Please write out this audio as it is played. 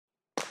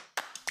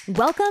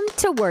Welcome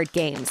to Word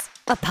Games,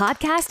 a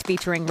podcast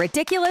featuring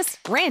ridiculous,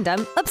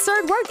 random,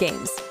 absurd word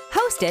games.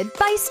 Hosted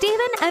by Steven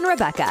and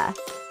Rebecca.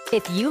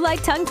 If you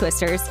like tongue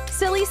twisters,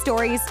 silly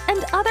stories,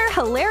 and other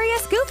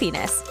hilarious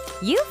goofiness,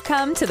 you've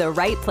come to the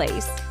right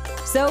place.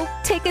 So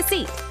take a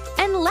seat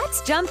and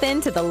let's jump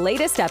into the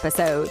latest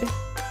episode.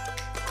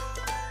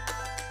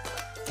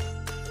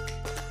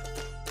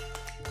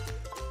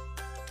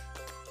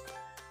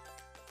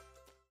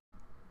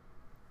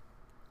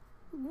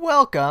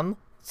 Welcome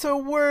to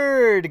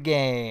Word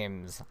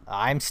Games.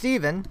 I'm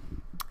Steven.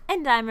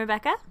 And I'm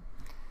Rebecca.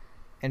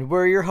 And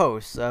we're your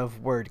hosts of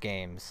Word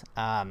Games.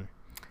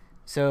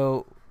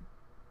 So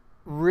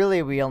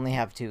really we only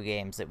have 2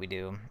 games that we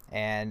do,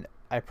 and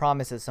I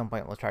promise at some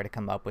point we'll try to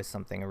come up with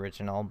something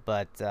original,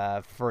 but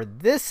for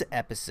this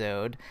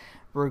episode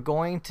we're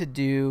going to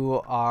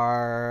do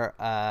our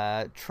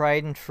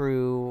tried and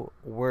true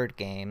word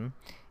game,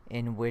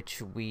 in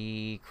which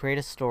we create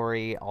a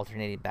story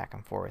alternating back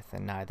and forth,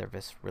 and neither of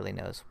us really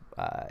knows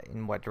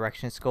in what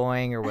direction it's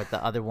going or what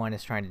the other one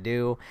is trying to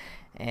do,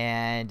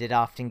 and it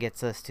often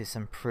gets us to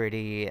some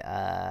pretty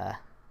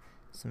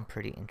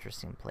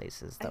interesting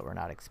places that we're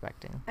not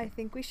expecting. I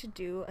think we should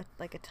do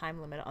a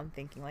time limit on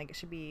thinking. Like, it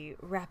should be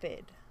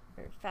rapid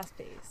or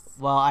fast-paced.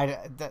 Well,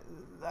 I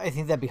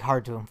think that'd be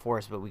hard to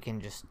enforce, but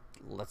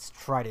let's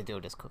try to do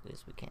it as quickly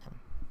as we can.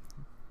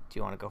 Do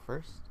you want to go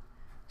first?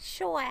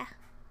 Sure.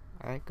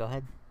 All right, go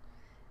ahead.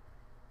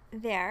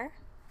 There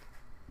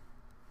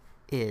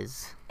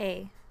is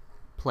a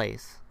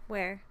place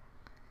where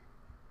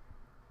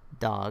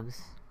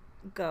dogs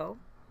go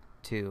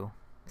to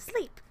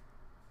sleep.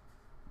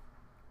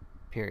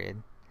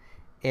 Period.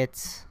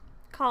 It's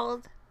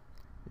Called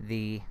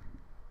the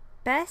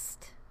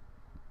best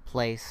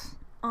place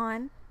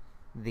on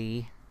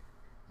the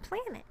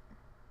planet.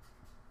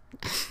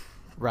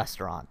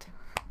 restaurant.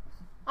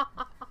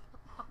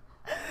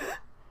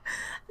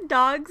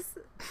 Dogs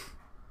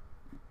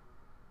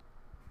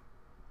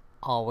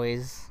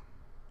Always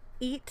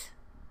eat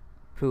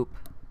poop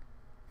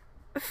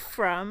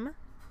from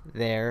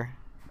their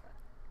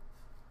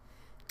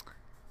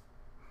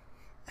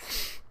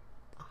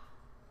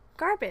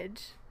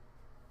garbage.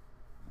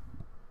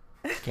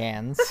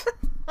 cans.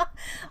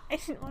 I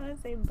didn't want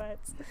to say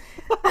butts.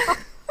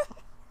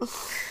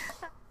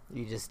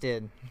 You just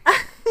did.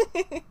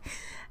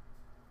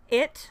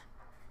 It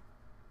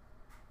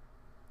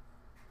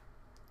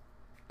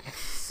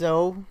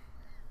So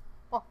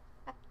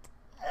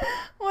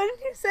What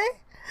did you say?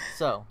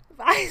 so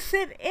I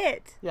said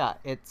it. yeah,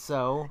 it's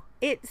so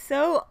It's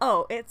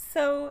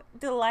so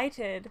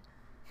delighted.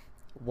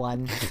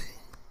 one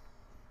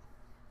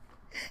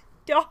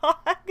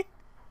Dog.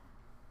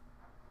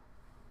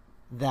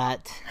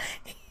 that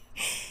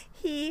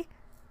He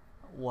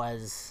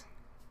was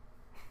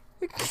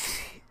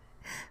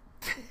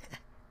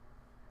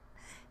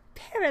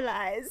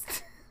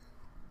paralyzed.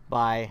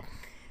 by.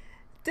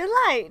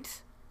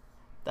 Delight.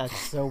 That's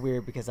so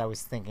weird because I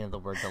was thinking of the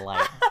word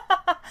delight.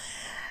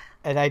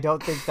 And I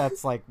don't think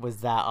that's was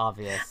that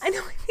obvious. I know.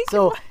 I think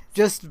So,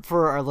 just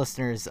for our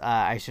listeners,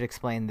 I should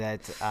explain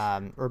that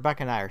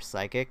Rebecca and I are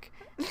psychic,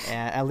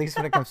 and at least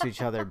when it comes to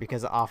each other,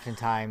 because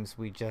oftentimes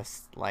we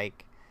just are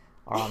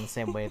on the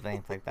same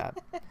wavelength like that.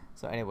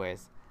 So,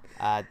 anyways,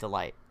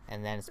 delight,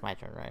 and then it's my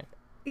turn, right?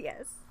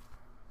 Yes.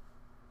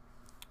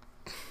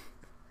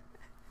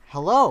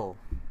 Hello,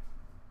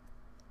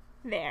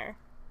 There.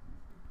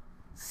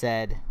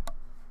 said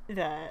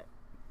The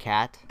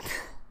cat.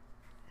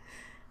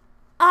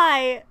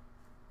 I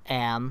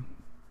Am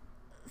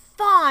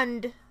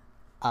fond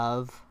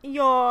of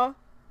your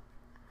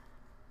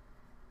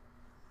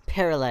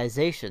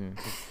paralyzation.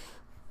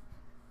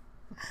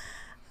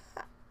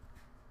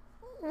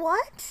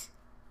 what?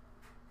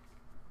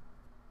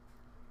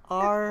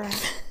 Are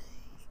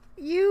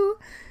You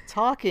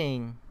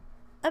talking,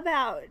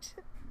 about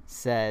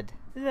said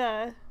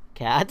the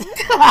cat.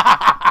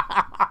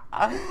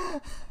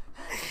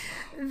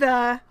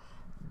 the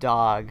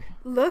Dog.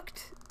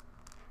 looked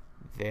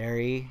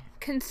Very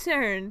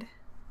concerned.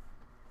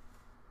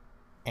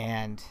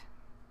 and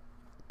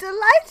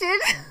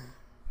Delighted.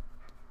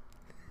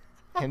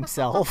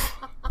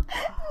 himself.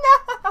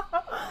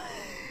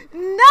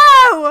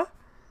 No.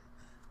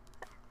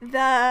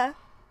 The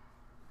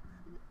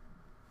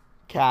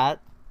Cat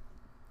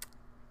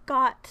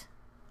got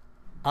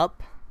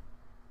up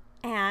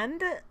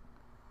and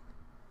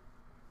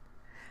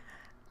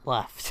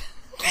left.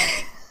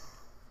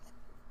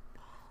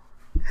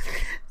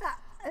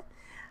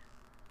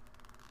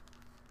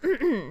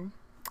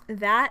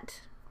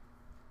 that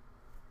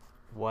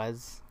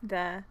Was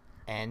the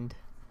end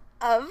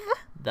of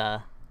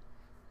the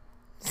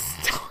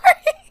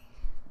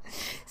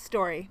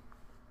story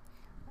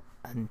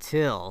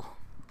until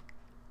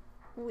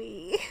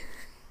we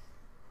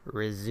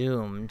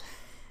resumed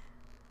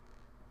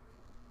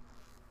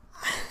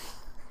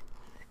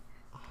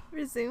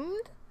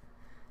resumed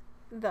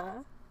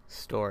the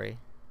story.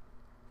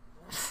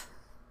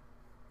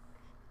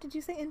 Did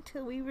you say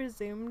until we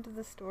resumed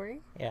the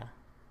story? Yeah.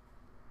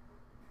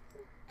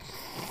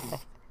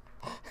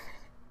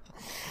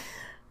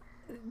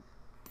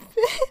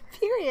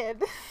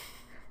 Period.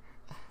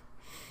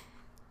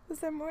 Is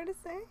there more to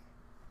say?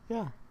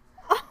 Yeah.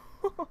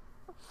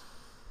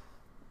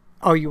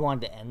 Oh, you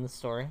wanted to end the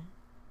story?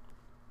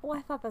 Well,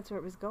 I thought that's where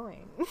it was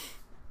going.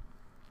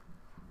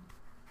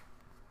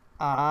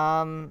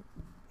 No,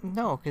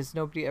 because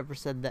nobody ever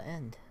said the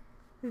end.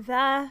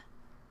 The...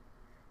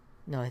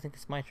 No, I think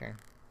it's my turn.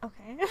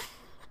 Okay.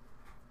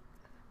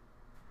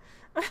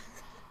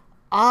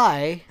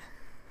 I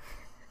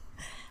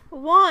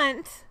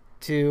want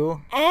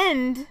to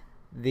end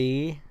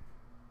the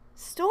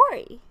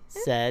story.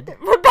 said.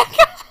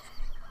 Rebecca.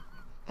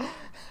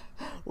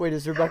 Wait,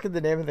 is Rebecca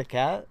the name of the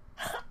cat?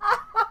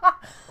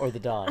 Or the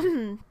dog?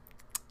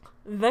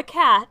 The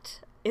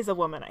cat is a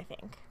woman, I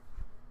think.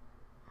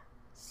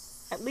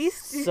 At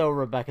least. So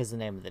Rebecca's the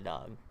name of the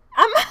dog.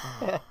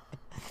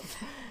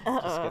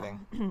 Just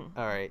kidding.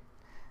 All right.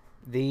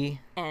 The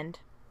end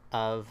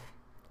of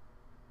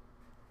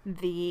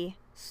the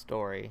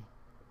story.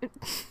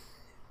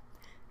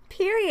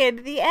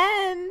 Period. The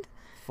end.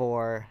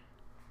 For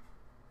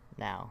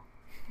now.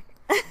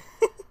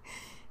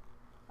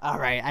 All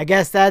right, I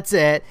guess that's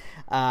it.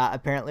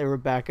 Apparently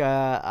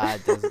Rebecca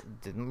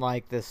didn't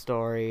like this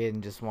story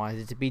and just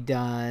wanted it to be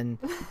done.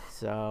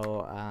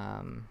 So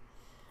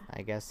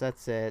I guess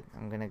that's it.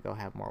 I'm going to go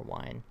have more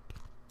wine.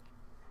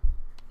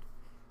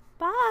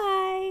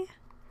 Bye.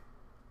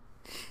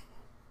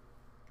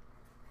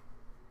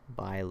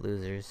 Bye,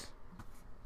 losers.